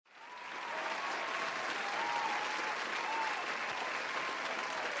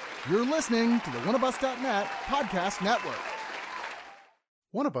You're listening to the oneofus.net podcast network.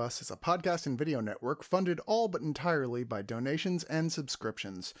 One of Us is a podcast and video network funded all but entirely by donations and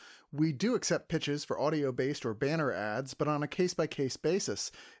subscriptions. We do accept pitches for audio-based or banner ads, but on a case-by-case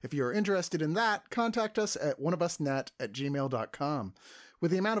basis. If you are interested in that, contact us at oneofusnet@gmail.com. With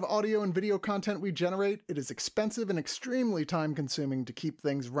the amount of audio and video content we generate, it is expensive and extremely time-consuming to keep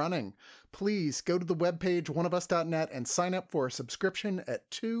things running. Please go to the webpage oneofus.net and sign up for a subscription at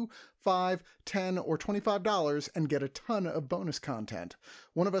 $2, $5, $10, or $25 and get a ton of bonus content.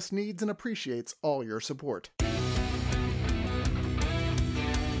 One of Us needs and appreciates all your support.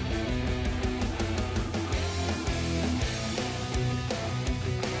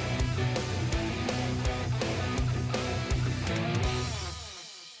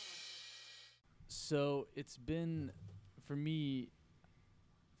 So it's been, for me,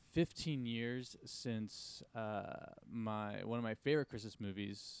 15 years since one of my favorite Christmas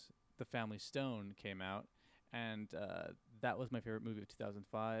movies, The Family Stone, came out, and that was my favorite movie of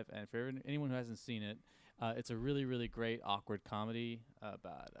 2005. And for anyone who hasn't seen it, it's a really, really great awkward comedy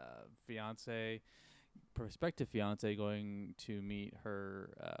about prospective fiance going to meet her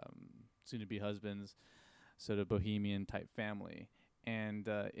soon-to-be husband's sort of bohemian-type family. And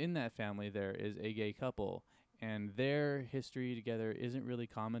in that family, there is a gay couple, and their history together isn't really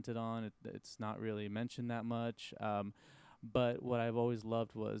commented on. It's not really mentioned that much. But what I've always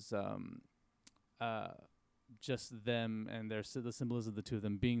loved was just them and the symbolism of the two of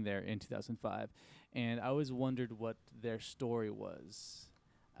them being there in 2005. And I always wondered what their story was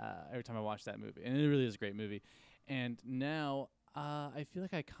every time I watched that movie. And it really is a great movie. And now I feel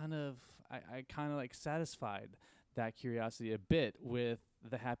like I kind of like satisfied that curiosity a bit with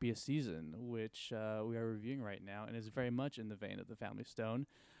The Happiest Season, which we are reviewing right now, and is very much in the vein of The Family Stone,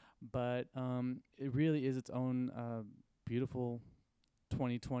 but it really is its own beautiful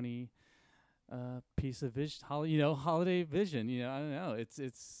 2020 piece of vision, holiday vision. I don't know.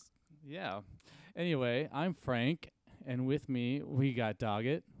 It's yeah. Anyway, I'm Frank, and with me we got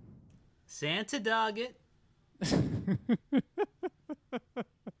Doggett, Santa Doggett.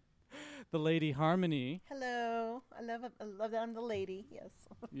 The Lady Harmony. Hello. I love that I'm the lady. Yes.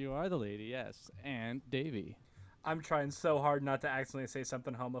 You are the lady, yes. And Davey. I'm trying so hard not to accidentally say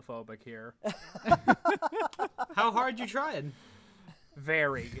something homophobic here. How hard you trying?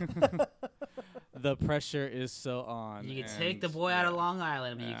 Very. The pressure is so on. You can take the boy out of Long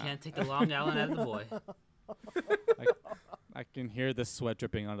Island, but you can't take the Long Island out of the boy. I can hear the sweat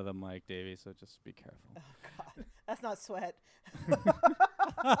dripping onto the mic, Davey, so just be careful. Oh, God. That's not sweat.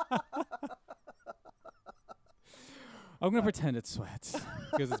 I'm going to pretend it's sweat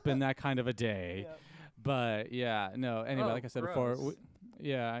because it's been that kind of a day. Yep. But, yeah, no. Anyway, like I said gross. before,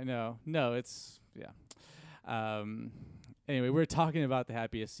 yeah, I know. No, it's, yeah. Anyway, we're talking about The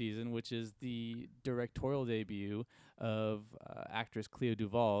Happiest Season, which is the directorial debut of actress Clea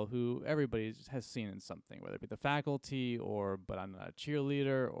Duvall, who everybody has seen in something, whether it be The Faculty or But I'm Not a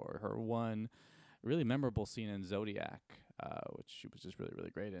Cheerleader, or her one really memorable scene in Zodiac, which she was just really, really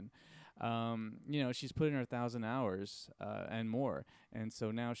great in. She's put in her 1,000 hours and more, and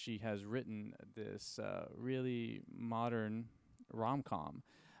so now she has written this really modern rom-com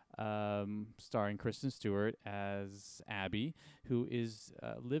starring Kristen Stewart as Abby, who is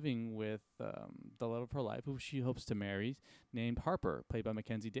living with the love of her life, who she hopes to marry, named Harper, played by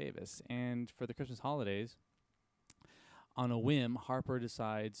Mackenzie Davis. And for the Christmas holidays, on a whim, Harper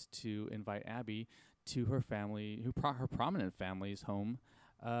decides to invite Abby to her family, her prominent family's home,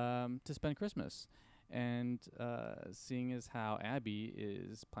 to spend Christmas. And seeing as how Abby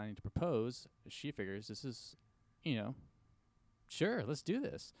is planning to propose, she figures this is, sure, let's do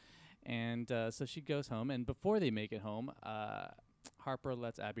this. And so she goes home, and before they make it home, Harper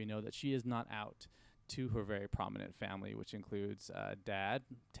lets Abby know that she is not out to her very prominent family, which includes Dad,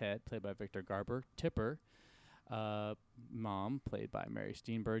 Ted, played by Victor Garber, Tipper, Mom, played by Mary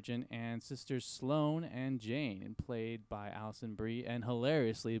Steenburgen, and sisters Sloane and Jane, and played by Alison Brie and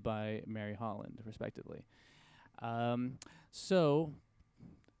hilariously by Mary Holland, respectively. So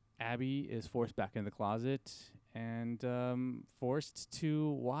Abby is forced back in the closet and forced to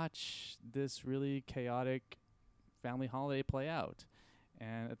watch this really chaotic family holiday play out,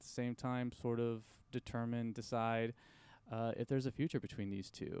 and at the same time sort of decide if there's a future between these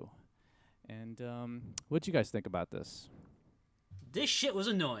two. And what'd you guys think about this? This shit was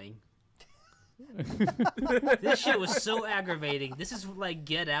annoying. This shit was so aggravating. This is like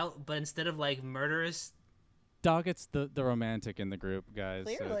Get Out, but instead of like murderous. Doggett's the romantic in the group, guys.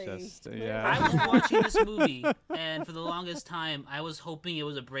 Clearly. So just, Clearly. yeah. I was watching this movie, and for the longest time, I was hoping it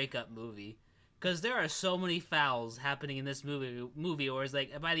was a breakup movie. Because there are so many fouls happening in this movie, or it's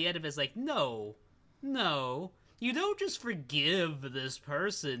like by the end of it's like, no, you don't just forgive this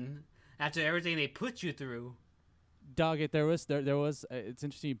person after everything they put you through. Dog, there was it's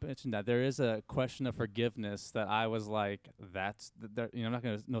interesting you mentioned that. There is a question of forgiveness that I was like, I'm not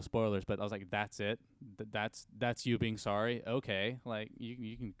gonna, no spoilers, but I was like, that's it, that's you being sorry. Okay, like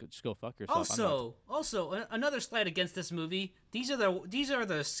you can just go fuck yourself. Also, another slight against this movie. These are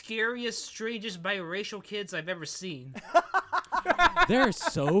the scariest, strangest biracial kids I've ever seen. They're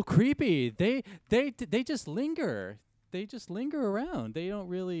so creepy. They just linger. They just linger around. They don't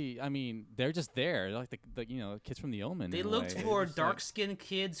really. I mean, they're just there. They're like the kids from The Omen. They looked for dark-skinned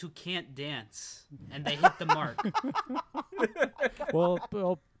kids who can't dance, and they hit the mark. well,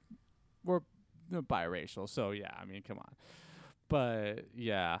 we're biracial, so yeah. I mean, come on. But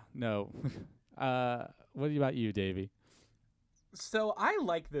yeah, no. What about you, Davey? So I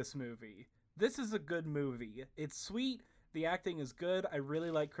like this movie. This is a good movie. It's sweet. The acting is good. I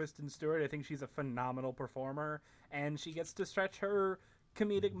really like Kristen Stewart. I think she's a phenomenal performer, and she gets to stretch her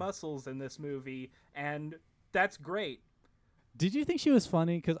comedic muscles in this movie, and that's great. Did you think she was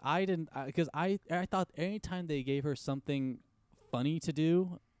funny? Because I didn't. Because I thought anytime they gave her something funny to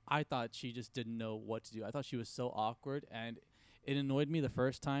do, I thought she just didn't know what to do. I thought she was so awkward, and it annoyed me the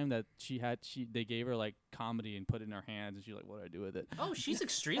first time that they gave her like comedy and put it in her hands, and she's like, "What do I do with it?" Oh, she's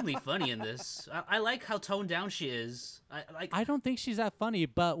extremely funny in this. I like how toned down she is. I don't think she's that funny,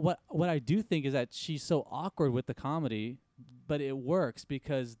 but what I do think is that she's so awkward with the comedy, but it works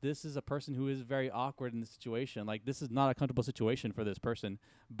because this is a person who is very awkward in the situation. Like, this is not a comfortable situation for this person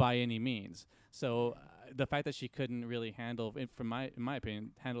by any means. So the fact that she couldn't really handle, in my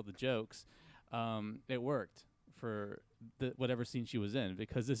opinion, handle the jokes, it worked for whatever scene she was in,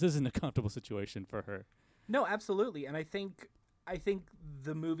 because this isn't a comfortable situation for her. No, absolutely. And I think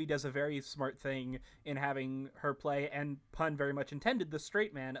the movie does a very smart thing in having her play, and pun very much intended, the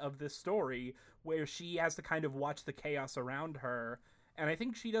straight man of this story, where she has to kind of watch the chaos around her. And I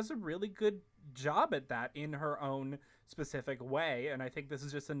think she does a really good job at that in her own specific way. And I think this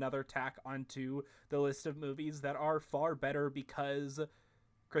is just another tack onto the list of movies that are far better because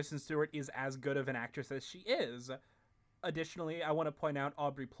Kristen Stewart is as good of an actress as she is. Additionally, I want to point out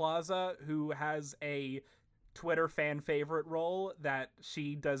Aubrey Plaza, who has a Twitter fan favorite role that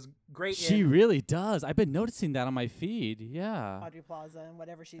she does great in. She really does. I've been noticing that on my feed. Yeah. Audrey Plaza and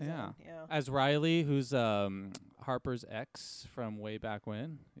whatever she's in. Yeah. As Riley, who's Harper's ex from way back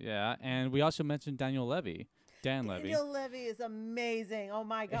when. Yeah. And we also mentioned Daniel Levy. Daniel Levy is amazing. Oh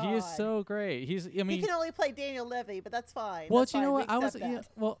my god, he is so great. He can only play Daniel Levy, but that's fine. Well, that's you know fine.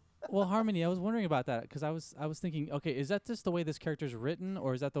 what? Well, Harmony, I was wondering about that because I was thinking, okay, is that just the way this character's written,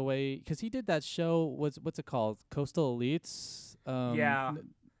 or is that the way? Because he did that show. What's it called? Coastal Elites. Yeah.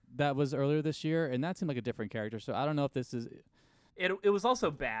 That was earlier this year, and that seemed like a different character. So I don't know if this is. It was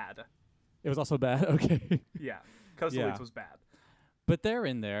also bad. It was also bad. Okay. Yeah, Coastal Elites was bad. But they're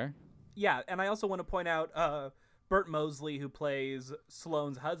in there. Yeah, and I also want to point out Burt Mosley, who plays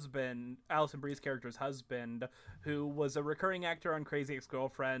Sloane's husband, Alison Brie's character's husband, who was a recurring actor on Crazy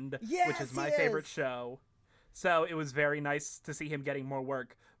Ex-Girlfriend, which is my favorite show. So it was very nice to see him getting more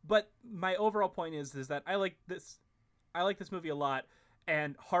work. But my overall point is that I like this movie a lot,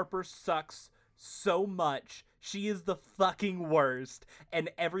 and Harper sucks so much. She is the fucking worst, and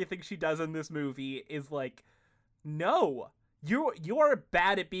everything she does in this movie is like, no. You are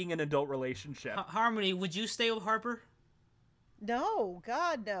bad at being in an adult relationship. Harmony, would you stay with Harper? No,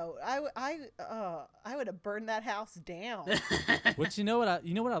 God, no. I would have burned that house down. Which you know what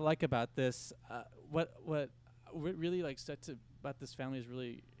I like about this. What really like about this family is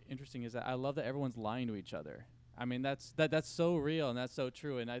really interesting is that I love that everyone's lying to each other. I mean that's so real and that's so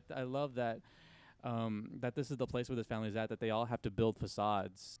true, and I love that. That this is the place where this family is at, that they all have to build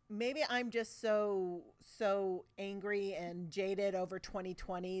facades. Maybe I'm just so angry and jaded over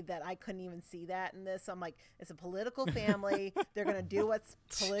 2020 that I couldn't even see that in this. I'm like, it's a political family. They're going to do what's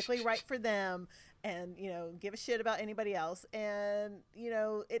politically right for them and, give a shit about anybody else. And,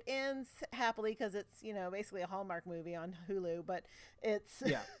 it ends happily because it's, basically a Hallmark movie on Hulu, but it's,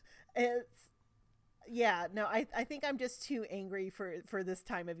 I think I'm just too angry for this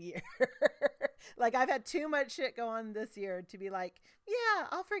time of year. Like, I've had too much shit go on this year to be like, yeah,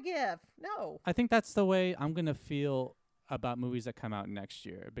 I'll forgive. No. I think that's the way I'm going to feel about movies that come out next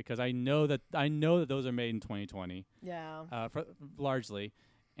year, because I know that those are made in 2020. Yeah. Largely.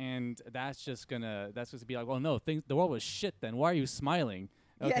 And that's just gonna be like, well, no, the world was shit then. Why are you smiling?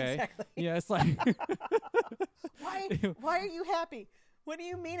 Okay. Yeah, exactly. Yeah, it's like Why are you happy? What do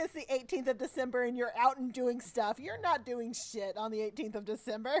you mean it's the 18th of December and you're out and doing stuff? You're not doing shit on the 18th of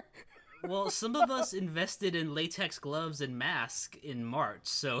December. Well, some of us invested in latex gloves and mask in March,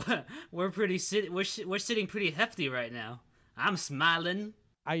 so we're sitting pretty hefty right now. I'm smiling.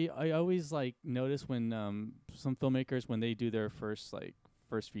 I always like notice when some filmmakers, when they do their first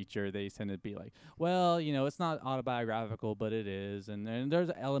feature, they tend to be like, well, it's not autobiographical, but it is, and there's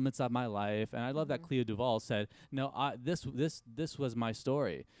elements of my life. And I love that Clea Duvall said, no, this was my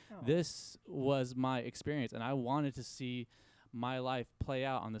story. Oh. This was my experience, and I wanted to see my life play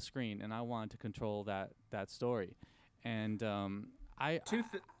out on the screen, and I wanted to control that story. And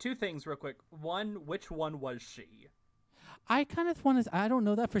Two things real quick. One, which one was she? I kind of want to. I don't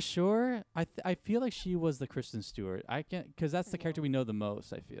know that for sure. I feel like she was the Kristen Stewart. I can't, because that's the character we know the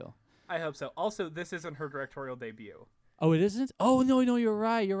most. I feel. I hope so. Also, this isn't her directorial debut. Oh, it isn't. Oh no, you're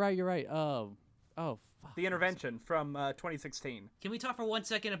right. Oh, fuck. The Intervention from 2016. Can we talk for 1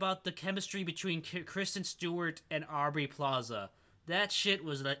 second about the chemistry between Kristen Stewart and Aubrey Plaza? That shit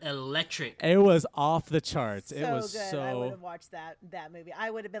was electric. It was off the charts. So it was good. so. I would have watched that movie.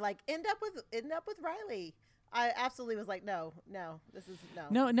 I would have been like, end up with Riley. I absolutely was like, no, this is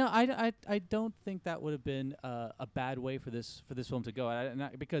no. No, I don't think that would have been a bad way for this film to go,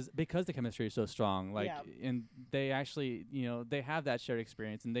 because the chemistry is so strong. Like, Yeah. and they actually, they have that shared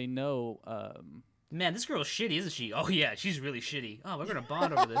experience, and they know. Man, this girl's shitty, isn't she? Oh yeah, she's really shitty. Oh, we're gonna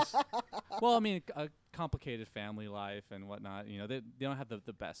bond over this. Well, I mean, a complicated family life and whatnot. They don't have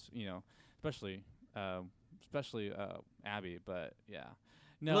the best. Especially Abby. But yeah.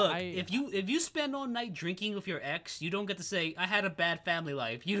 No, Look, if you spend all night drinking with your ex, you don't get to say I had a bad family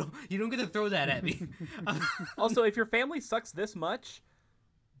life. You don't get to throw that at me. Also, if your family sucks this much,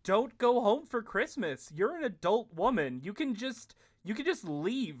 don't go home for Christmas. You're an adult woman. You can just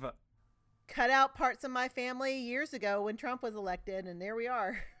leave. Cut out parts of my family years ago when Trump was elected, and there we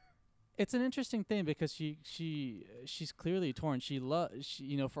are. It's an interesting thing because she's clearly torn. She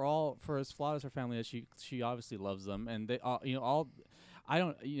for as flawed as her family is, she obviously loves them, and they all. I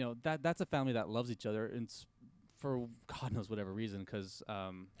don't, that's a family that loves each other, and for God knows whatever reason. Because,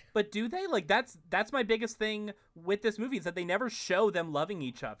 but do they? Like, that's my biggest thing with this movie, is that they never show them loving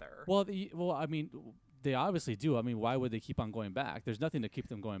each other. Well, I mean, they obviously do. I mean, why would they keep on going back? There's nothing to keep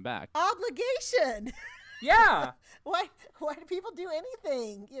them going back. Obligation. Yeah. Why do people do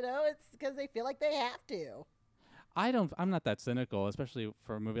anything? It's because they feel like they have to. I'm not that cynical, especially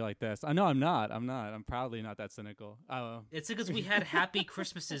for a movie like this. I know I'm not. I'm proudly not that cynical. It's because we had happy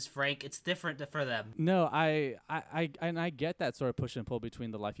Christmases, Frank. It's different for them. No, I get that sort of push and pull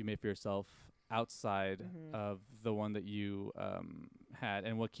between the life you made for yourself outside of the one that you had,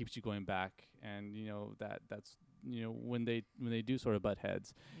 and what keeps you going back. And that's when they do sort of butt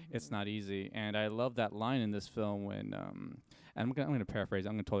heads, it's not easy. And I love that line in this film when and I'm gonna paraphrase.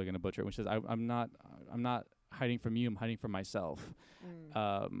 I'm totally gonna butcher it, which is I'm not hiding from you, I'm hiding from myself,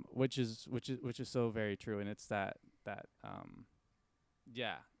 which is so very true. And it's that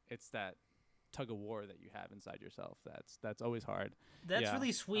it's that tug of war that you have inside yourself. That's always hard. That's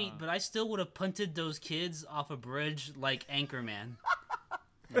really sweet, but I still would have punted those kids off a bridge like Anchorman.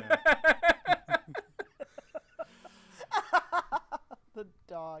 The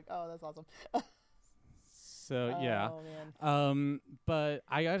dog. Oh, that's awesome. So yeah, man. But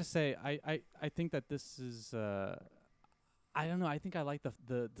I gotta say, I think that this is I don't know. I think I like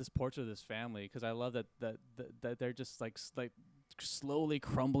this portrait of this family, because I love that they're just like slowly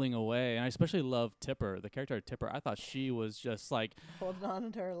crumbling away. And I especially love Tipper, the character of Tipper. I thought she was just like holding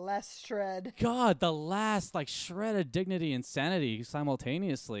on to her last shred. God, the last shred of dignity and sanity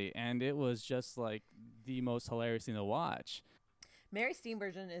simultaneously, and it was just like the most hilarious thing to watch. Mary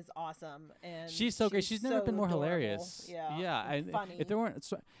Steenburgen is awesome, and she's so great. She's never been more adorable. hilarious. Yeah, and funny. if there weren't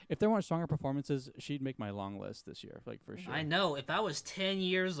stronger performances, she'd make my long list this year, for sure. I know. If I was 10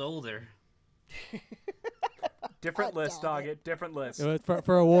 years older. Different list, dog. Different list.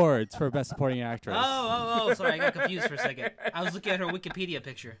 For awards for best supporting actress. Oh! Sorry, I got confused for a second. I was looking at her Wikipedia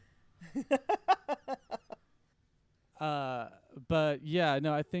picture. But yeah,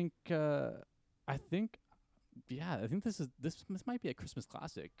 no, I think this might be a Christmas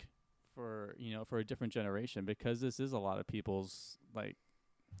classic for a different generation, because this is a lot of people's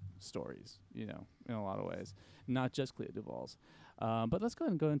stories, in a lot of ways, not just Clea Duvall's. But let's go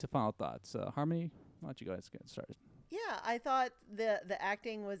ahead and go into final thoughts. Harmony, why don't you guys get started? Yeah, I thought the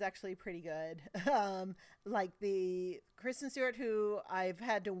acting was actually pretty good. Like the Kristen Stewart, who I've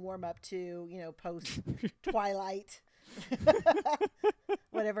had to warm up to, post Twilight.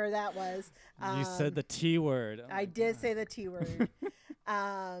 Whatever that was. You said the T word. I did say the T word.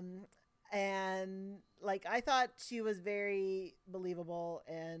 And I thought she was very believable,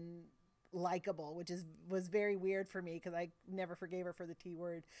 and likable, which was very weird for me because I never forgave her for the T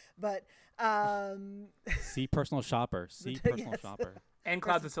word. But See personal shopper. See personal shopper. And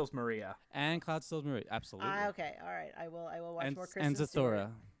Clouds of Sils Maria. And Cloud Stills Marie. Absolutely. Okay, all right. I will watch more Kristen and Stewart.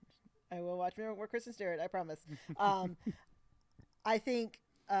 Zathura. I will watch more Kristen Stewart. I promise. I think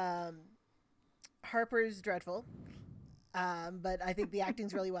Harper's dreadful. But I think the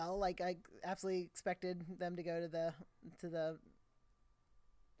acting's really well. Like I absolutely expected them to go to the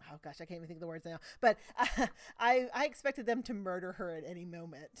oh gosh, I can't even think of the words now. But I expected them to murder her at any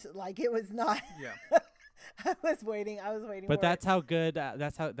moment. Like it was not. Yeah. I was waiting. But for that's how good.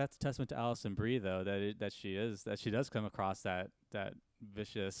 That's a testament to Alison Brie, though, that she does come across that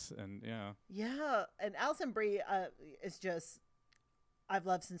vicious and Yeah, and Alison Brie is just. I've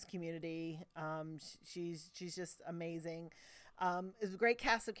loved since Community. She's just amazing. It's a great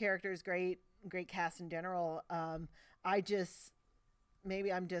cast of characters, great cast in general.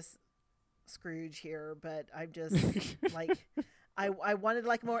 Maybe I'm just Scrooge here, but I'm just like I wanted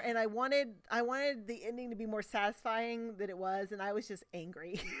like more, and I wanted the ending to be more satisfying than it was, and I was just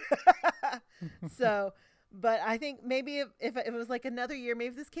angry. So, but I think maybe if it was like another year, maybe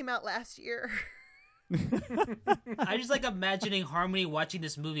if this came out last year. I just like imagining Harmony watching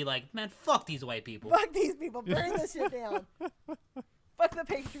this movie like, man, fuck these white people. Fuck these people. Burn this shit down. Fuck the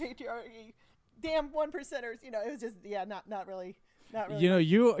patriarchy. Damn 1%ers. It was just, not really.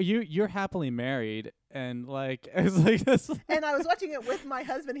 You're happily married, and like it's like this. And I was watching it with my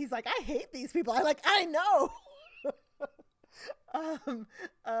husband. He's like, I hate these people. I know.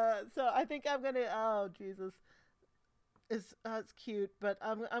 So I think I'm gonna. Oh Jesus. It's cute, but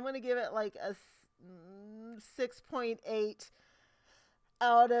I'm gonna give it like a 6.8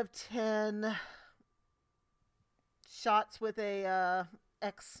 out of 10 shots with a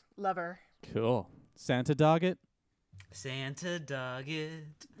ex-lover. Cool. Santa dog it? Santa dog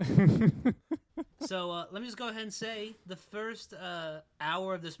it. So let me just go ahead and say, the first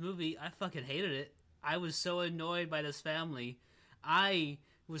hour of this movie, I fucking hated it. I was so annoyed by this family. I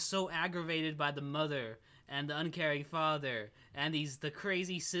was so aggravated by the mother and the uncaring father, and the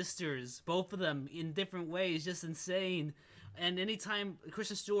crazy sisters, both of them in different ways, just insane. And anytime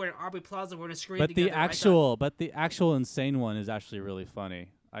Kristen Stewart and Aubrey Plaza were on a screen together, the actual insane one is actually really funny.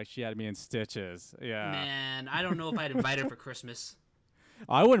 Like she had me in stitches. Yeah. Man, I don't know if I'd invite her for Christmas.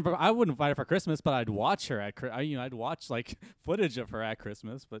 I wouldn't invite her for Christmas, but I'd watch her I'd watch like footage of her at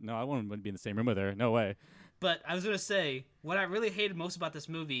Christmas. But no, I wouldn't be in the same room with her. No way. But I was gonna say, what I really hated most about this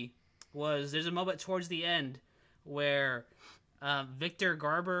movie was there's a moment towards the end where Victor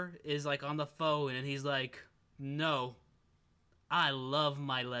Garber is like on the phone and he's like, no, I love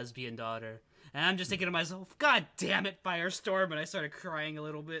my lesbian daughter. And I'm just thinking to myself, God damn it, Firestorm. And I started crying a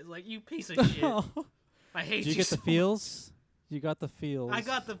little bit, like, you piece of shit. I hate you. Did you get the feels? You got the feels. I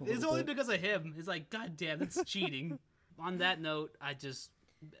got it's only because of him. It's like, God damn, that's cheating. On that note, I just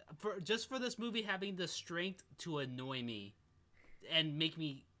for this movie having the strength to annoy me and make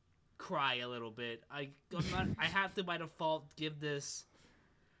me cry a little bit, I have to by default give this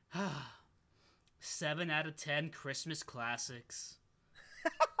 7 out of 10 Christmas classics.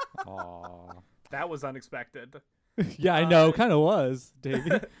 Aww. That was unexpected. Yeah, I know. Kind of was,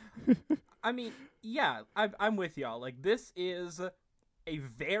 Davey. I mean, yeah, I'm with y'all. Like, this is a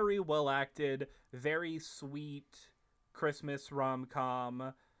very well acted, very sweet Christmas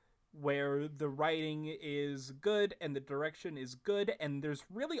rom-com where the writing is good and the direction is good, and there's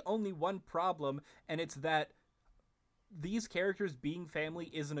really only one problem, and it's that these characters being family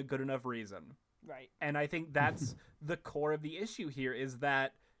isn't a good enough reason. Right. And I think that's the core of the issue here, is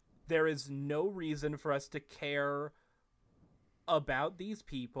that there is no reason for us to care about these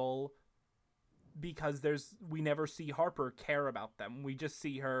people because we never see Harper care about them. We just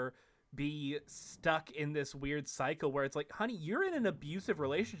see her be stuck in this weird cycle where it's like, honey, you're in an abusive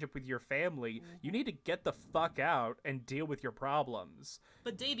relationship with your family. Mm-hmm. You need to get the fuck out and deal with your problems.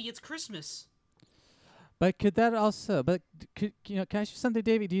 But Davey, it's Christmas. But could that also? But can I ask you something,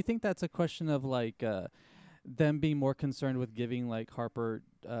 Davey? Do you think that's a question of like them being more concerned with giving like Harper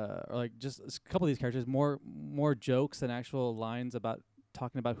or like just a couple of these characters more jokes than actual lines about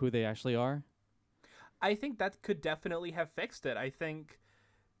talking about who they actually are? I think that could definitely have fixed it. I think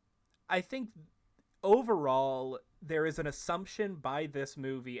overall there is an assumption by this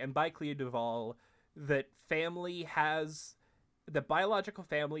movie and by Clea Duvall that biological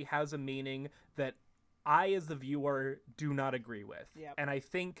family has a meaning that I, as the viewer, do not agree with. Yep. And I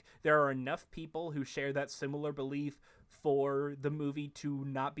think there are enough people who share that similar belief for the movie to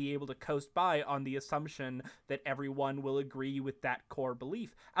not be able to coast by on the assumption that everyone will agree with that core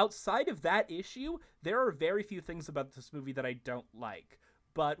belief. Outside of that issue, there are very few things about this movie that I don't like.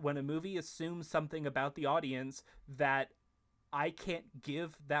 but when a movie assumes something about the audience that I can't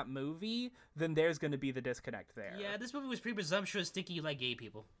give that movie, then there's going to be the disconnect there. Yeah, this movie was pretty presumptuous thinking you like gay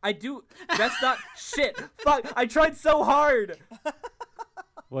people. I do. That's not shit. Fuck, I tried so hard.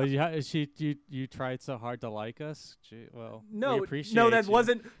 Well, you tried so hard to like us. Gee, well, No, we appreciate no, that you.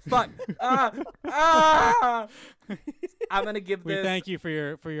 wasn't. Fuck. I'm gonna give We this. thank you for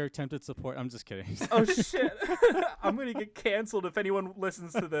your attempted support. I'm just kidding. Oh shit! I'm gonna get canceled if anyone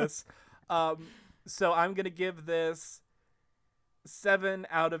listens to this. So I'm gonna give this 7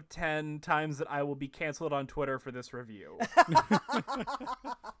 out of 10 times that I will be canceled on Twitter for this review.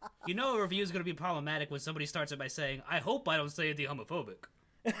 You know a review is going to be problematic when somebody starts it by saying, I hope I don't say anything homophobic.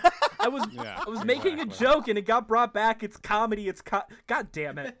 I was making a joke and it got brought back. It's comedy. God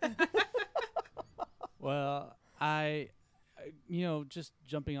damn it. Well, I just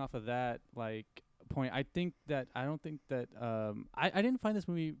jumping off of that point, I don't think that I didn't find this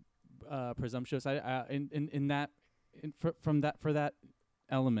movie presumptuous. For that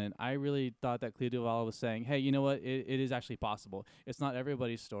element, I really thought that Clea Duvall was saying, hey, you know what, it is actually possible. It's not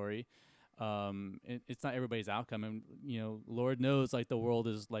everybody's story. It's not everybody's outcome, and Lord knows, the world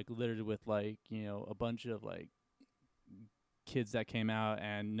is littered with a bunch of kids that came out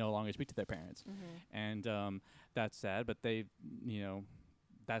and no longer speak to their parents, and that's sad. But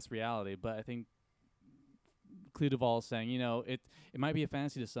that's reality. But I think Clea Duvall is saying, it might be a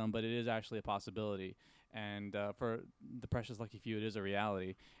fantasy to some, but it is actually a possibility. And for the precious lucky few, it is a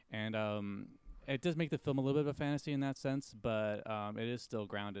reality. And it does make the film a little bit of a fantasy in that sense, but it is still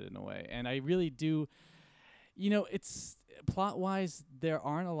grounded in a way. And I really do, it's plot-wise, there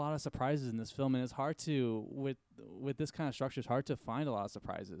aren't a lot of surprises in this film, and it's hard to, with this kind of structure, it's hard to find a lot of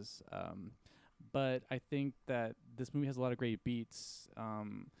surprises. But I think that this movie has a lot of great beats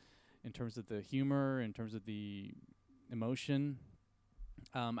in terms of the humor, in terms of the emotion.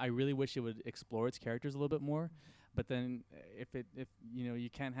 I really wish it would explore its characters a little bit more, but then if you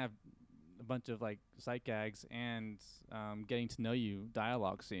can't have a bunch of sight gags and getting to know you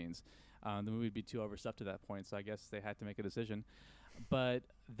dialogue scenes, the movie would be too overstuffed to that point. So I guess they had to make a decision. But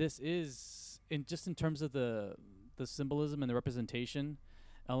this is in terms of the symbolism and the representation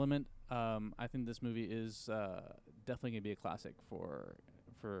element. I think this movie is definitely gonna be a classic for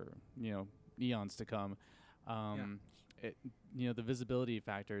eons to come. The visibility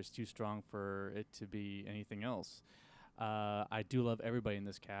factor is too strong for it to be anything else. I do love everybody in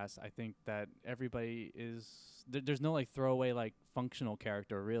this cast. I think that everybody is there's no throwaway functional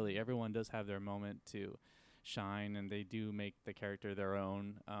character really. Everyone does have their moment to shine, and they do make the character their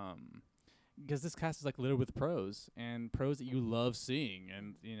own. Because this cast is littered with pros and pros that you love seeing,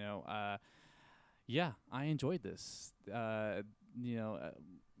 and I enjoyed this.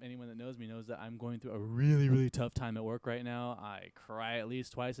 Anyone that knows me knows that I'm going through a really, really tough time at work right now. I cry at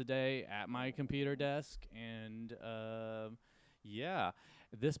least twice a day at my computer desk. And,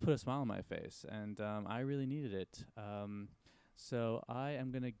 this put a smile on my face. And I really needed it. So I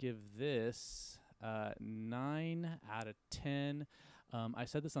am going to give this 9 out of 10. I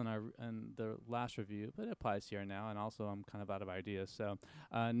said this on the last review, but it applies here now. And also I'm kind of out of ideas. So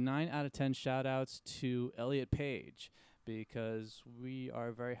 9 out of 10 shout-outs to Elliot Page, because we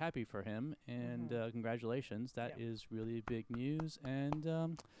are very happy for him, and congratulations. That is really big news,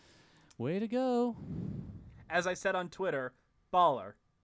 and way to go. As I said on Twitter, baller.